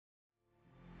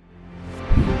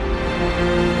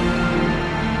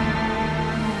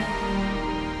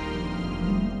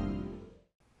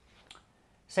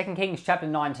2 Kings chapter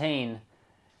 19.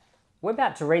 We're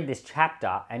about to read this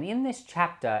chapter, and in this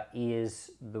chapter is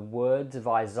the words of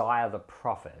Isaiah the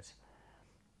prophet.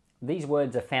 These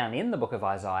words are found in the book of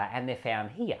Isaiah, and they're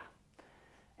found here.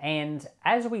 And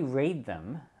as we read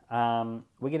them,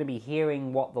 we're going to be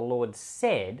hearing what the Lord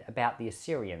said about the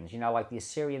Assyrians. You know, like the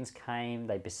Assyrians came,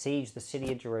 they besieged the city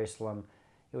of Jerusalem.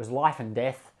 It was life and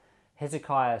death.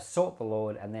 Hezekiah sought the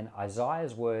Lord, and then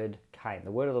Isaiah's word came.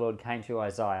 The word of the Lord came to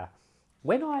Isaiah.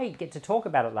 When I get to talk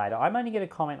about it later, I'm only going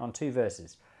to comment on 2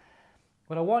 verses.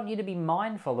 But I want you to be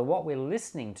mindful that what we're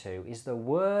listening to is the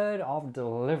word of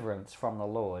deliverance from the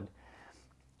Lord.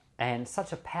 And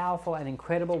such a powerful and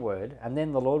incredible word. And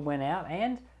then the Lord went out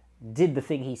and did the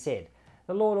thing he said.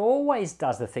 The Lord always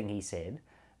does the thing he said.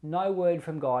 No word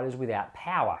from God is without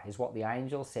power, is what the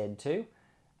angel said to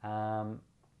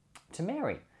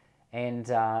Mary. And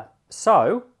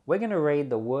so we're going to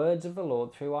read the words of the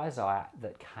Lord through Isaiah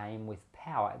that came with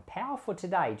power. And power for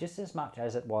today just as much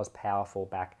as it was powerful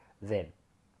back then.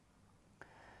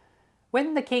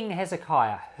 When the king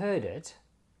Hezekiah heard it,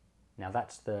 now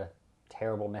that's the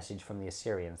terrible message from the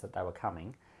Assyrians that they were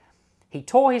coming, he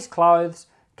tore his clothes,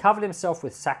 covered himself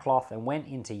with sackcloth, and went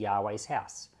into Yahweh's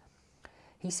house.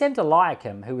 He sent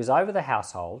Eliakim, who was over the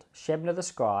household, Shebna the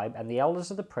scribe, and the elders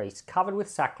of the priests, covered with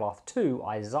sackcloth, to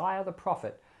Isaiah the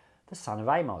prophet, the son of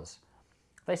Amoz.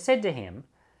 They said to him,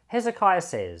 Hezekiah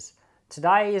says,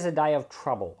 Today is a day of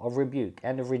trouble, of rebuke,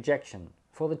 and of rejection,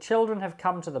 for the children have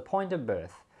come to the point of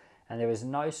birth, and there is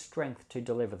no strength to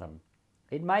deliver them.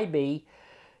 It may be,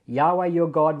 Yahweh your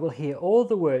God will hear all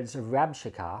the words of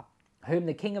Rabshakeh, whom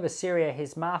the king of Assyria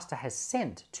his master has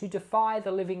sent to defy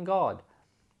the living God,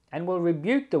 and will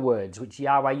rebuke the words which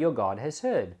Yahweh your God has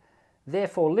heard.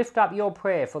 Therefore lift up your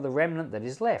prayer for the remnant that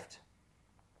is left.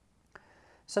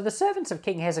 So the servants of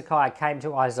King Hezekiah came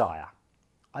to Isaiah.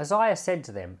 Isaiah said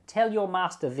to them, Tell your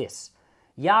master this,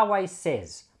 Yahweh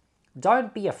says,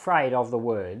 Don't be afraid of the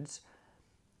words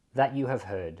that you have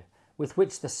heard, with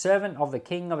which the servant of the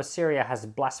king of Assyria has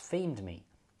blasphemed me.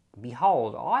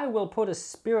 Behold, I will put a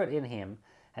spirit in him,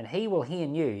 and he will hear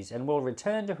news, and will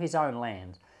return to his own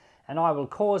land, and I will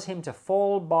cause him to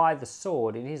fall by the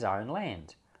sword in his own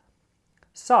land.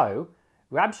 So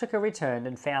Rabshakeh returned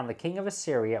and found the king of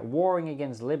Assyria warring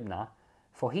against Libnah,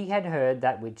 for he had heard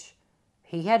that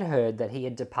he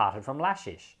had departed from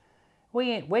Lachish.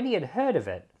 When he had heard of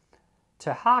it,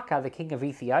 to Harkah the king of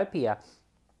Ethiopia,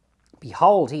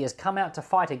 Behold, he has come out to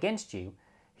fight against you.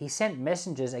 He sent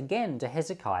messengers again to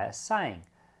Hezekiah, saying,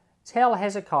 Tell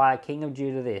Hezekiah king of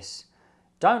Judah this,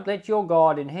 Don't let your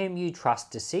God in whom you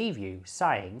trust deceive you,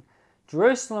 saying,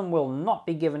 Jerusalem will not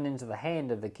be given into the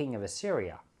hand of the king of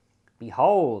Assyria.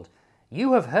 Behold,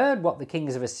 you have heard what the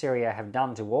kings of Assyria have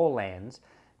done to all lands,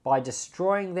 by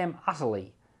destroying them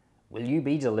utterly. Will you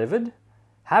be delivered?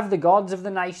 Have the gods of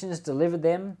the nations delivered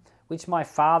them, which my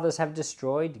fathers have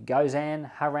destroyed,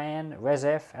 Gozan, Haran,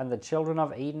 Rezeph, and the children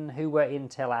of Eden who were in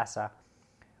Telassar?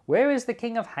 Where is the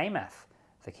king of Hamath,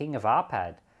 the king of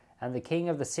Arpad, and the king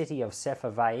of the city of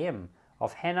Sepharvaim,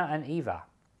 of Hena and Eva?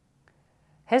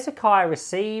 Hezekiah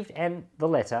received the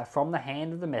letter from the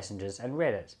hand of the messengers and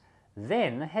read it.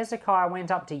 Then Hezekiah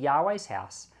went up to Yahweh's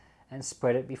house and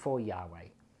spread it before Yahweh.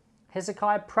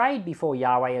 Hezekiah prayed before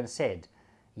Yahweh and said,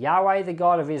 Yahweh, the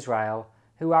God of Israel,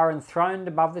 who are enthroned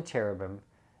above the cherubim,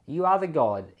 you are the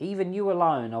God, even you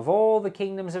alone, of all the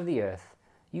kingdoms of the earth.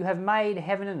 You have made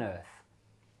heaven and earth.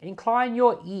 Incline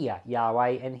your ear,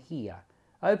 Yahweh, and hear.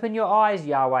 Open your eyes,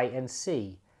 Yahweh, and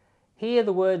see. Hear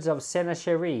the words of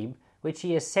Sennacherib, which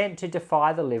he has sent to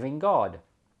defy the living God.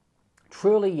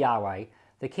 Truly, Yahweh,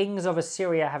 the kings of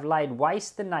Assyria have laid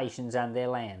waste the nations and their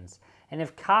lands, and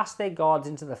have cast their gods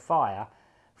into the fire,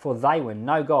 for they were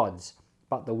no gods,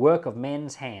 but the work of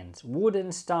men's hands, wood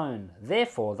and stone.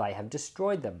 Therefore they have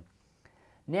destroyed them.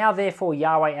 Now therefore,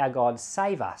 Yahweh our God,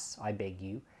 save us, I beg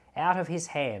you, out of his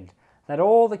hand, that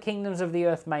all the kingdoms of the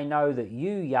earth may know that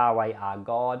you, Yahweh, are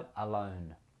God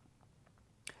alone.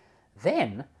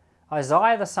 Then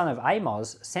Isaiah the son of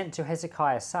Amoz sent to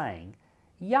Hezekiah, saying,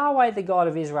 Yahweh the God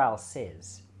of Israel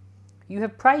says, You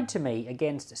have prayed to me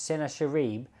against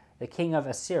Sennacherib, the king of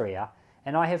Assyria,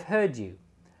 and I have heard you.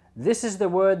 This is the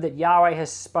word that Yahweh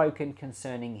has spoken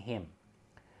concerning him.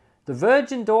 The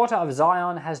virgin daughter of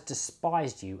Zion has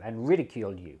despised you and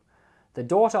ridiculed you. The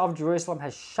daughter of Jerusalem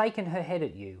has shaken her head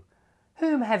at you.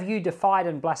 Whom have you defied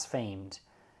and blasphemed?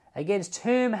 Against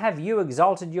whom have you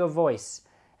exalted your voice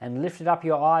and lifted up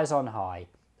your eyes on high?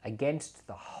 Against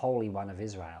the Holy One of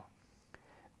Israel.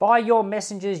 By your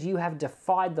messengers you have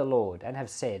defied the Lord, and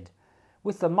have said,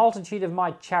 With the multitude of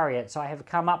my chariots I have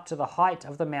come up to the height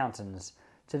of the mountains,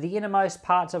 to the innermost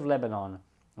parts of Lebanon,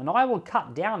 and I will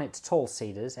cut down its tall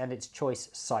cedars and its choice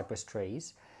cypress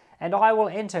trees, and I will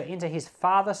enter into his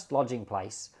farthest lodging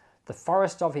place, the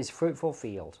forest of his fruitful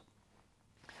field.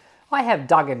 I have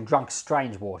dug and drunk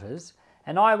strange waters,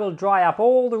 and I will dry up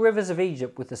all the rivers of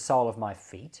Egypt with the sole of my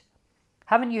feet.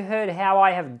 Haven't you heard how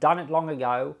I have done it long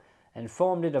ago, and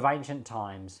formed it of ancient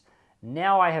times?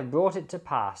 Now I have brought it to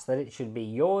pass that it should be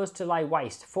yours to lay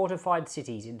waste fortified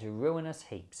cities into ruinous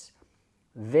heaps.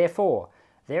 Therefore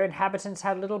their inhabitants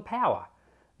had little power.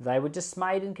 They were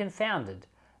dismayed and confounded.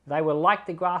 They were like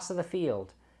the grass of the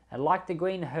field, and like the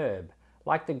green herb,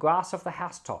 like the grass of the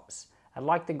housetops, and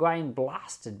like the grain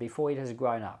blasted before it has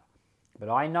grown up. But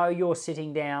I know you're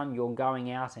sitting down, you're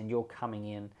going out, and you're coming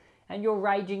in, and you're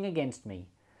raging against me.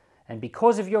 And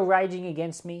because of your raging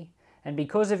against me, and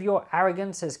because of your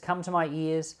arrogance has come to my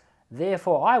ears,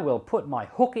 therefore I will put my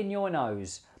hook in your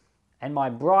nose, and my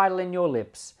bridle in your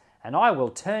lips, and I will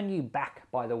turn you back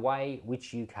by the way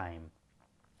which you came.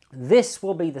 This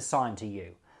will be the sign to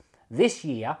you. This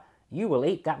year you will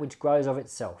eat that which grows of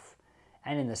itself,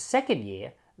 and in the second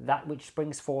year that which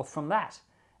springs forth from that,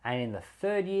 and in the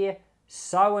third year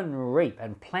sow and reap,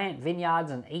 and plant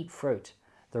vineyards and eat fruit.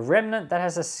 The remnant that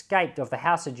has escaped of the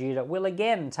house of Judah will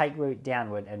again take root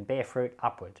downward and bear fruit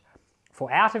upward.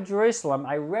 For out of Jerusalem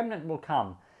a remnant will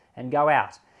come and go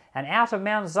out, and out of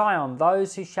Mount Zion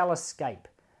those who shall escape.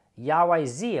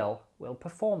 Yahweh's zeal will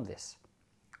perform this.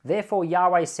 Therefore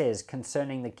Yahweh says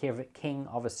concerning the king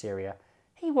of Assyria,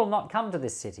 he will not come to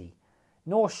this city,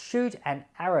 nor shoot an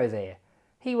arrow there.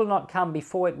 He will not come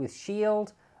before it with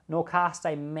shield, nor cast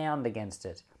a mound against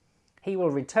it. He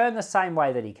will return the same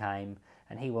way that he came,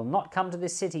 and he will not come to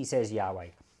this city, says Yahweh.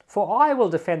 For I will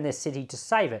defend this city to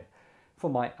save it, for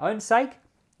my own sake,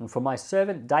 and for my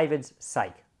servant David's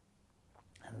sake.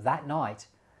 And that night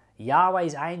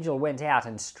Yahweh's angel went out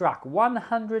and struck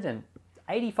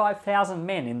 185,000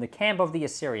 men in the camp of the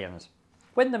Assyrians.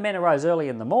 When the men arose early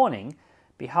in the morning,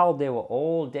 behold, there were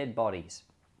all dead bodies.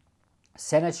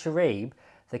 Sennacherib,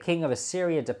 the king of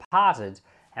Assyria, departed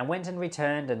and went and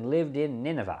returned and lived in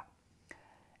Nineveh.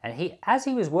 And as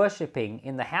he was worshipping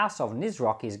in the house of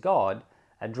Nisroch his god,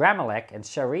 Adramelech and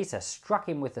Sharezer struck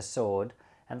him with the sword,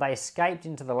 and they escaped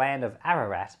into the land of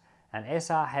Ararat, and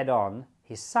Esarhaddon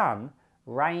his son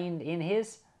reigned in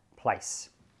his place.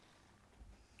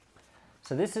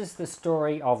 So this is the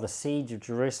story of the siege of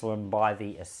Jerusalem by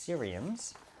the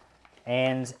Assyrians,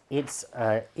 and it's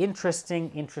an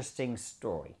interesting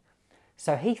story.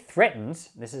 So he threatens,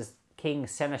 this is King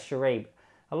Sennacherib.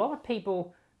 A lot of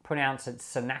people pronounce it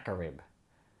Sennacherib,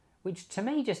 which to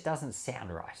me just doesn't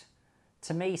sound right.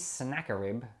 To me,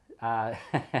 Sennacherib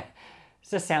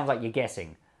just sounds like you're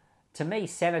guessing. To me,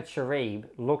 Sennacherib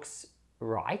looks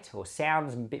right, or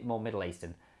sounds a bit more Middle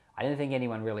Eastern. I don't think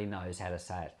anyone really knows how to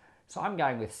say it. So I'm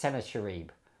going with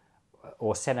Sennacherib,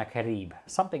 or Sennacherib,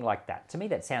 something like that. To me,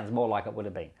 that sounds more like it would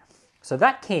have been. So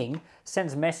that king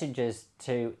sends messages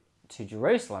to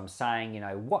Jerusalem saying,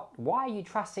 why are you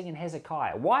trusting in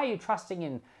Hezekiah? Why are you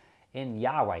trusting in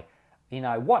Yahweh?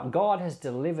 What God has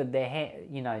delivered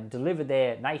delivered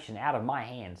their nation out of my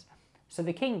hands. So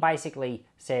the king basically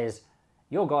says,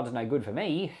 your God's no good for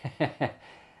me.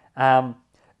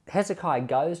 Hezekiah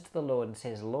goes to the Lord and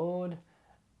says, Lord,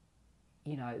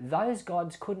 those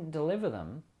gods couldn't deliver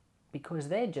them because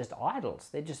they're just idols.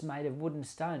 They're just made of wood and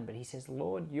stone. But he says,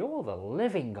 Lord, you're the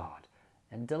living God,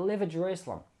 and deliver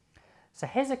Jerusalem. So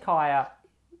Hezekiah,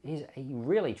 he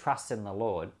really trusts in the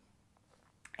Lord.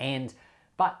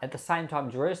 But at the same time,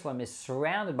 Jerusalem is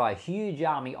surrounded by a huge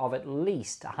army of at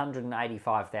least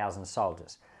 185,000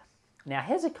 soldiers. Now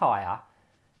Hezekiah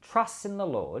trusts in the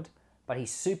Lord, but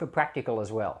he's super practical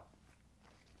as well.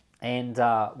 And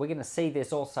we're going to see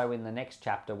this also in the next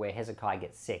chapter where Hezekiah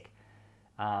gets sick.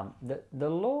 The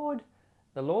Lord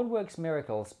works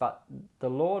miracles, but the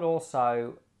Lord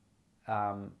also,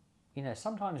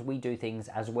 sometimes we do things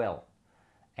as well.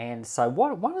 And so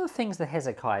one of the things that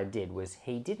Hezekiah did was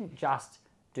he didn't just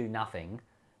do nothing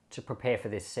to prepare for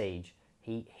this siege.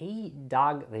 He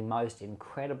dug the most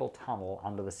incredible tunnel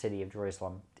under the city of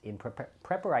Jerusalem in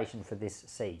preparation for this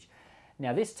siege.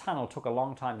 Now, this tunnel took a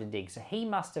long time to dig, so he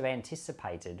must have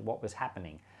anticipated what was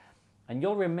happening. And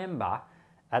you'll remember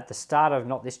at the start of,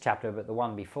 not this chapter, but the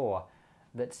one before,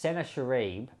 that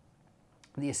Sennacherib,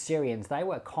 the Assyrians, they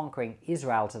were conquering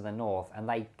Israel to the north, and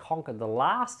they conquered the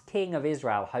last king of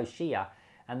Israel, Hoshea,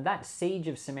 and that siege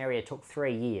of Samaria took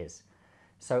 3 years.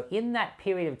 So in that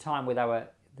period of time where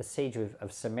the siege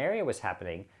of Samaria was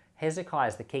happening, Hezekiah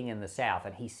is the king in the south,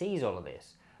 and he sees all of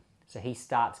this. So he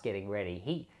starts getting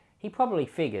ready. He probably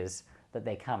figures that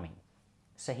they're coming.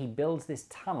 So he builds this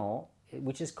tunnel,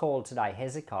 which is called today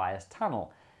Hezekiah's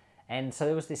Tunnel. And so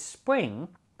there was this spring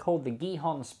called the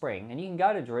Gihon Spring, and you can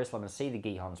go to Jerusalem and see the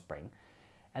Gihon Spring.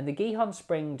 And the Gihon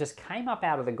Spring just came up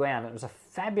out of the ground. It was a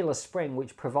fabulous spring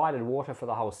which provided water for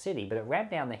the whole city, but it ran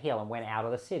down the hill and went out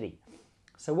of the city.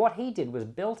 So what he did was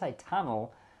built a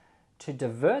tunnel to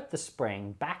divert the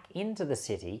spring back into the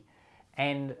city,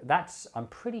 and that's, I'm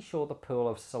pretty sure, the Pool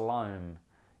of Siloam.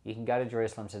 You can go to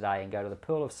Jerusalem today and go to the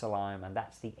Pool of Siloam, and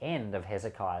that's the end of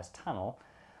Hezekiah's tunnel.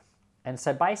 And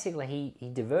so basically he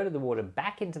diverted the water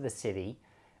back into the city,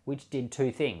 which did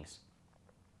two things.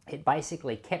 It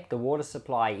basically kept the water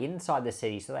supply inside the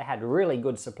city, so they had really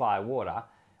good supply of water,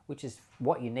 which is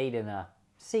what you need in a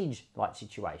siege-like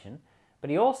situation.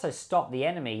 But he also stopped the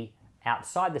enemy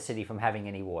outside the city from having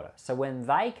any water. So when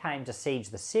they came to siege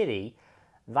the city,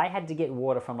 they had to get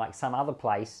water from like some other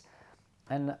place.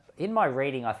 And in my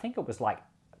reading, I think it was like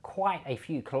quite a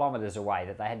few kilometers away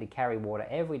that they had to carry water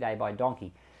every day by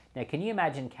donkey. Now, can you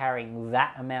imagine carrying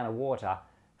that amount of water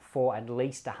for at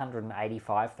least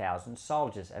 185,000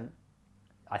 soldiers? And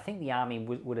I think the army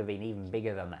would have been even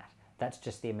bigger than that. That's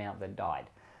just the amount that died.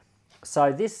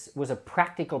 So this was a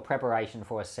practical preparation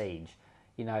for a siege.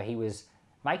 You know, he was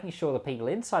making sure the people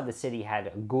inside the city had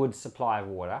a good supply of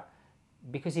water,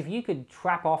 because if you could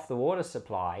trap off the water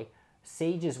supply,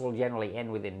 sieges will generally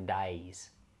end within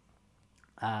days.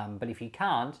 But if you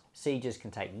can't, sieges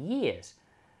can take years.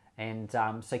 And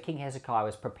so King Hezekiah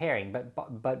was preparing,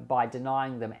 but by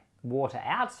denying them water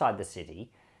outside the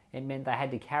city, it meant they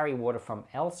had to carry water from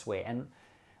elsewhere. And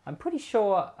I'm pretty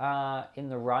sure in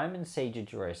the Roman siege of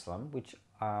Jerusalem,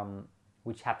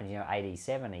 which happened, AD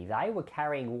 70, they were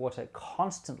carrying water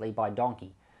constantly by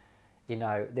donkey.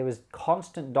 There was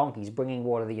constant donkeys bringing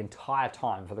water the entire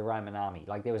time for the Roman army.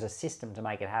 Like, there was a system to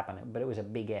make it happen, but it was a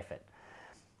big effort.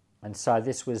 And so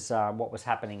this was what was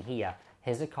happening here.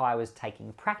 Hezekiah was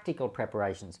taking practical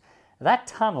preparations. That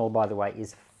tunnel, by the way,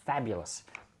 is fabulous.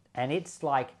 And it's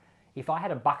like, if I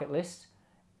had a bucket list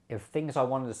of things I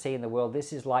wanted to see in the world,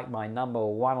 this is like my number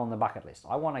one on the bucket list.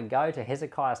 I want to go to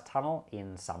Hezekiah's tunnel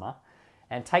in summer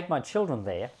and take my children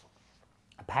there.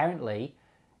 Apparently,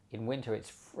 in winter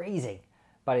it's freezing,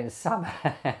 but in summer,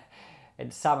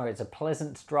 it's a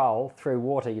pleasant stroll through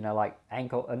water, like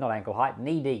not ankle height,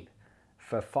 knee deep,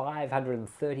 for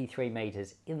 533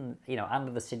 meters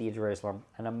under the city of Jerusalem.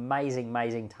 An amazing,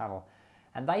 amazing tunnel.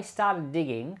 And they started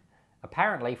digging,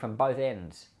 apparently, from both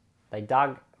ends. They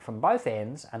dug from both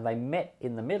ends and they met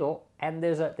in the middle, and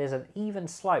there's an even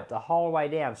slope the whole way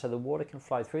down, so the water can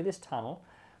flow through this tunnel.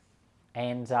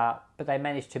 And but they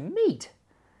managed to meet.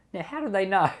 Now, how did they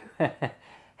know?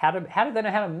 How did they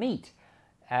know how to meet?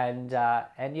 And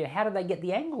how did they get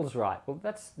the angles right? Well,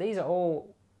 these are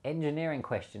all engineering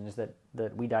questions that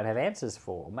we don't have answers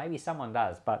for. Maybe someone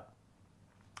does, but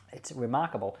it's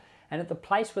remarkable. And at the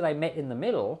place where they met in the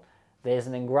middle, there's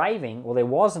an engraving, or there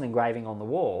was an engraving on the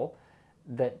wall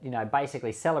that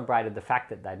basically celebrated the fact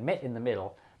that they'd met in the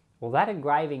middle. Well, that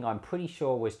engraving, I'm pretty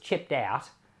sure, was chipped out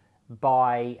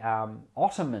by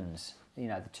Ottomans,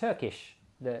 the Turkish,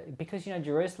 because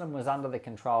Jerusalem was under the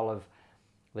control of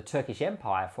the Turkish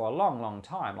Empire for a long, long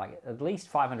time, like at least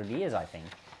 500 years, I think.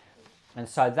 And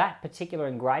so that particular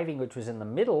engraving, which was in the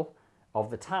middle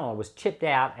of the tunnel, was chipped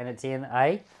out, and it's in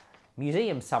a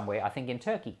museum somewhere, I think in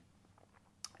Turkey.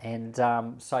 And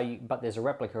but there's a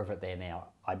replica of it there now,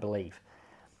 I believe.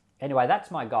 Anyway,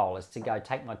 that's my goal, is to go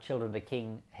take my children to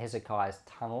King Hezekiah's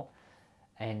tunnel.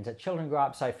 And children grow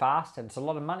up so fast, and it's a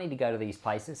lot of money to go to these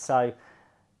places. So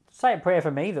say a prayer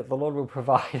for me that the Lord will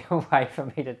provide a way for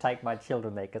me to take my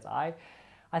children there, because I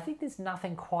think there's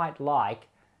nothing quite like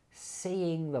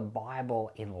seeing the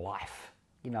Bible in life.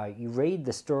 You read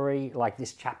the story, like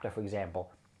this chapter, for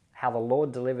example, how the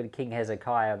Lord delivered King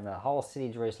Hezekiah and the whole city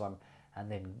of Jerusalem,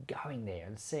 and then going there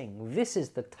and seeing, this is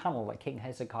the tunnel that King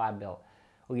Hezekiah built.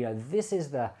 Or, this is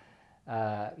the,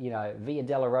 Via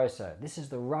Dolorosa. This is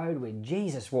the road where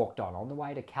Jesus walked on the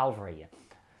way to Calvary.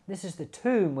 This is the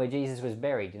tomb where Jesus was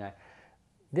buried.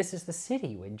 This is the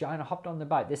city where Jonah hopped on the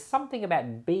boat. There's something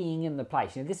about being in the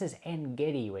place. This is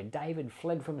En-Gedi, where David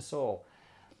fled from Saul.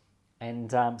 And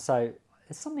so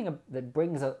it's something that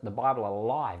brings the Bible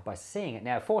alive by seeing it.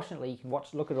 Now, fortunately, you can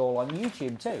look at it all on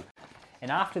YouTube too.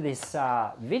 And after this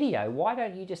video, why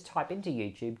don't you just type into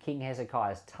YouTube King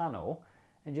Hezekiah's tunnel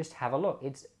and just have a look.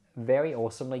 It's very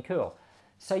awesomely cool.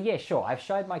 So yeah, sure, I've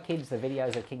showed my kids the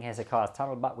videos of King Hezekiah's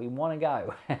tunnel, but we want to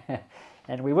go.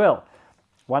 And we will.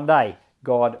 One day,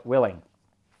 God willing.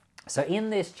 So in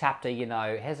this chapter,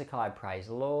 Hezekiah prays,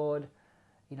 Lord,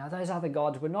 those other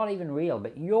gods were not even real,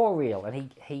 but you're real.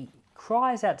 And he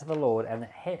cries out to the Lord,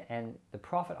 and the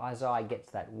prophet Isaiah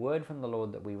gets that word from the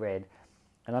Lord that we read.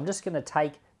 And I'm just going to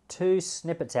take two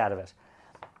snippets out of it.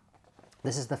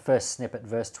 This is the first snippet,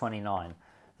 verse 29.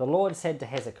 The Lord said to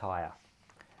Hezekiah,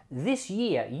 "This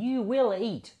year you will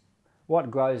eat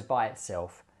what grows by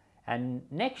itself, and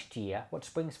next year what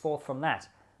springs forth from that.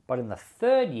 But in the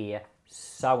third year,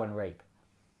 sow and reap."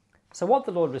 So what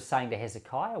the Lord was saying to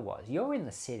Hezekiah was, you're in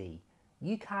the city,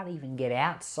 you can't even get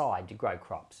outside to grow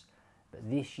crops. But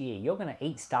this year, you're going to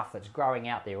eat stuff that's growing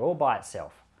out there all by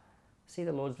itself. See,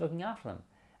 the Lord's looking after them.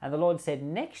 And the Lord said,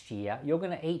 next year, you're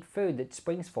going to eat food that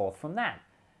springs forth from that.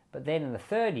 But then in the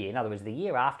third year, in other words, the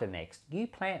year after next, you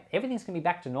plant, everything's going to be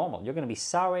back to normal. You're going to be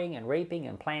sowing and reaping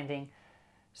and planting.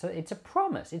 So it's a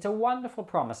promise. It's a wonderful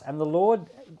promise. And the Lord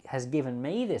has given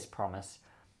me this promise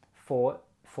for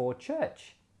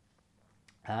church.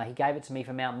 He gave it to me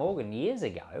for Mount Morgan years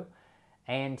ago,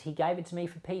 and he gave it to me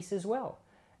for peace as well.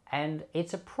 And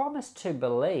it's a promise to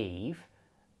believe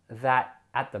that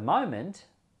at the moment,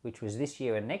 which was this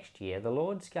year and next year, the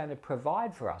Lord's going to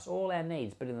provide for us all our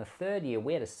needs. But in the third year,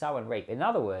 we're to sow and reap. In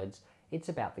other words, it's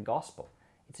about the gospel.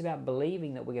 It's about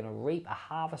believing that we're going to reap a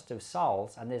harvest of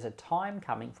souls, and there's a time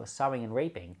coming for sowing and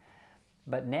reaping.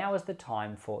 But now is the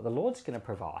time for, the Lord's going to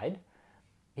provide.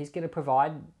 He's going to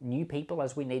provide new people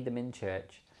as we need them in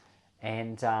church.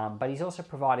 And but he's also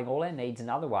providing all our needs in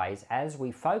other ways as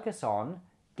we focus on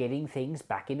getting things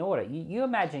back in order. You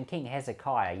imagine King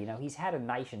Hezekiah, he's had a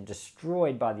nation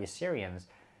destroyed by the Assyrians.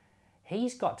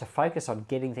 He's got to focus on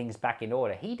getting things back in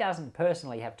order. He doesn't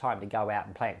personally have time to go out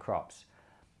and plant crops.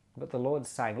 But the Lord's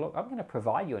saying, look, I'm going to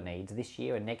provide your needs this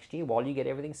year and next year while you get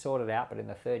everything sorted out, but in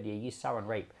the third year, you sow and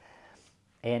reap.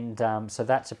 And so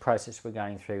that's a process we're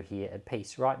going through here at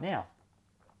Peace right now.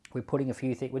 We're putting a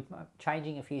few things, we're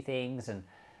changing a few things,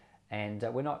 and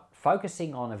we're not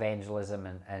focusing on evangelism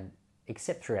and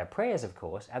except through our prayers, of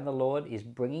course, and the Lord is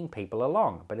bringing people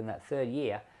along. But in that third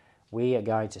year, we are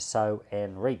going to sow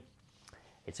and reap.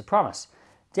 It's a promise.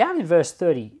 Down in verse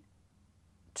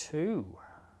 32,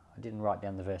 I didn't write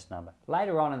down the verse number.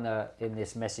 Later on in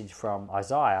this message from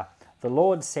Isaiah, the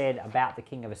Lord said about the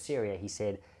king of Assyria, he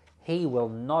said, he will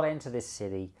not enter this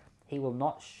city, he will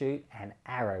not shoot an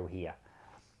arrow here.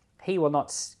 He will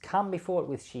not come before it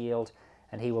with shield,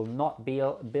 and he will not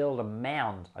build a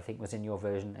mound, I think was in your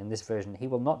version, in this version. He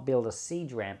will not build a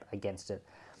siege ramp against it.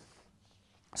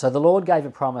 So the Lord gave a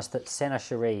promise that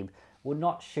Sennacherib would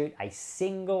not shoot a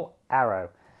single arrow,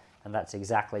 and that's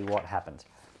exactly what happened.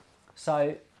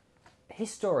 So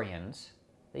historians,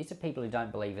 these are people who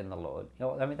don't believe in the Lord.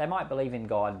 They might believe in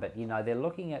God, but they're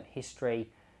looking at history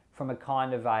from a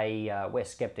kind of we're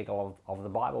skeptical of the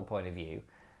Bible point of view.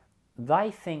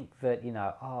 They think that,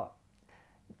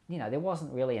 there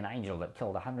wasn't really an angel that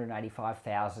killed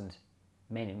 185,000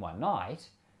 men in one night.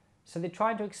 So they're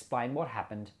trying to explain what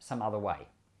happened some other way.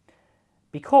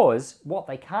 Because what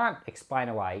they can't explain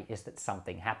away is that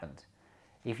something happened.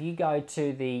 If you go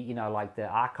to the, like the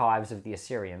archives of the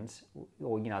Assyrians,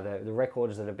 or, the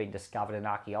records that have been discovered in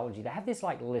archaeology, they have this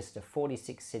list of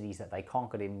 46 cities that they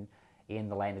conquered in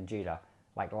the land of Judah,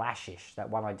 like Lachish, that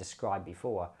one I described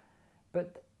before.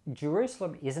 But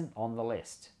Jerusalem isn't on the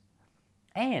list.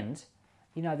 And,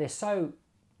 they're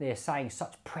saying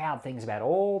such proud things about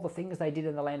all the things they did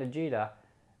in the land of Judah.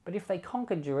 But if they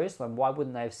conquered Jerusalem, why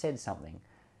wouldn't they have said something?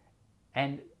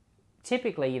 And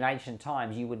typically in ancient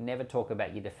times, you would never talk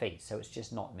about your defeats, so it's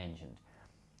just not mentioned.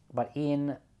 But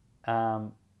in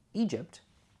Egypt,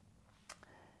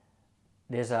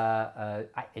 there's an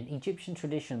Egyptian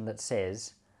tradition that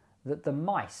says that the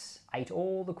mice ate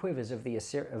all the quivers of the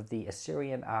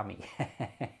Assyrian army.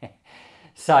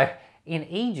 So in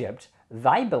Egypt,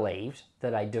 they believed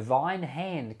that a divine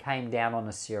hand came down on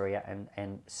Assyria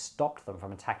and stopped them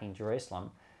from attacking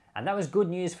Jerusalem. And that was good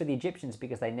news for the Egyptians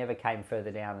because they never came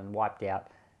further down and wiped out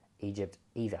Egypt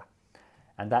either.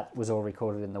 And that was all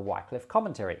recorded in the Wycliffe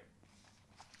commentary.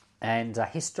 And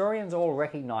historians all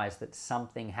recognize that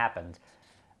something happened.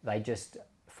 They just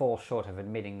fall short of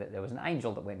admitting that there was an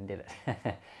angel that went and did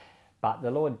it. But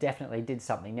the Lord definitely did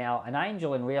something. Now, an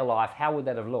angel in real life, how would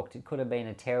that have looked? It could have been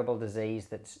a terrible disease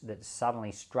that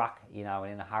suddenly struck, and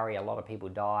in a hurry, a lot of people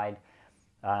died.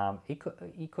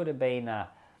 It could have been, I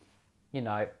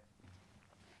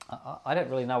don't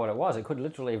really know what it was. It could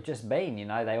literally have just been,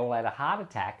 they all had a heart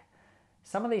attack.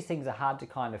 Some of these things are hard to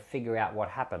kind of figure out what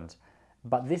happened.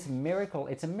 But this miracle,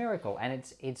 it's a miracle, and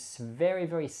it's very,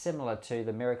 very similar to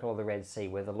the miracle of the Red Sea,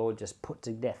 where the Lord just put to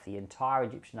death the entire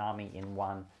Egyptian army in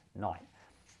one night.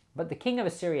 But the king of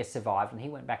Assyria survived, and he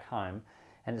went back home,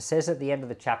 and it says at the end of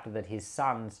the chapter that his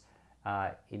sons,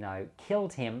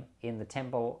 killed him in the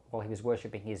temple while he was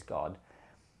worshipping his God.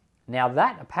 Now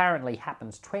that apparently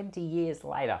happens 20 years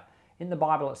later. In the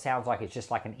Bible, it sounds like it's just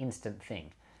like an instant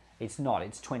thing. It's not,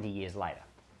 it's 20 years later.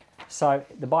 So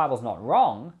the Bible's not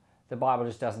wrong, the Bible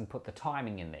just doesn't put the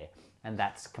timing in there. And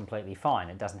that's completely fine.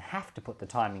 It doesn't have to put the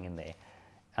timing in there.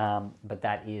 But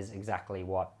that is exactly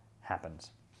what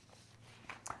happens.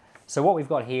 So what we've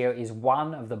got here is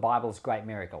one of the Bible's great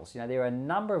miracles. There are a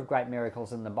number of great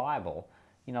miracles in the Bible,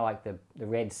 like the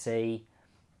Red Sea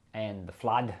and the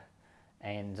flood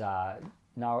and,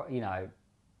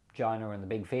 Jonah and the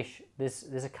big fish.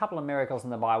 There's a couple of miracles in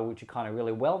the Bible which are kind of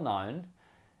really well known.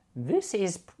 This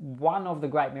is one of the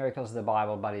great miracles of the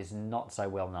Bible, but is not so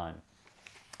well known.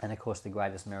 And of course, the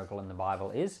greatest miracle in the Bible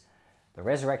is the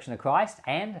resurrection of Christ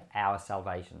and our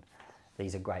salvation.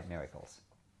 These are great miracles.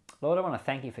 Lord, I want to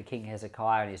thank you for King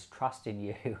Hezekiah and his trust in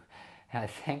you. And I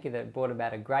thank you that it brought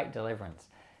about a great deliverance.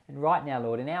 And right now,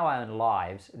 Lord, in our own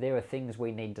lives, there are things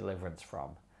we need deliverance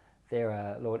from. There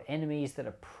are, Lord, enemies that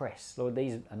oppress. Lord,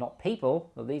 these are not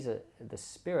people. Lord, these are the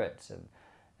spirits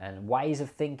and ways of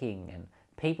thinking and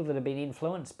people that have been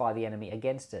influenced by the enemy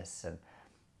against us.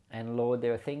 And Lord,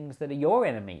 there are things that are your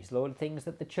enemies. Lord, things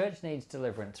that the church needs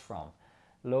deliverance from.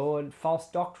 Lord, false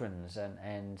doctrines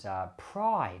and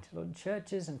pride. Lord,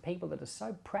 churches and people that are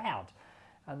so proud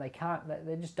and they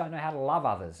just don't know how to love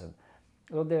others. And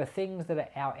Lord, there are things that are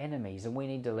our enemies and we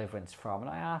need deliverance from. And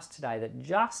I ask today that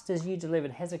just as you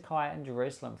delivered Hezekiah and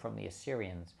Jerusalem from the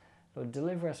Assyrians, Lord,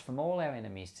 deliver us from all our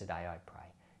enemies today, I pray.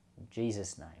 In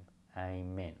Jesus' name,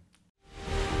 amen.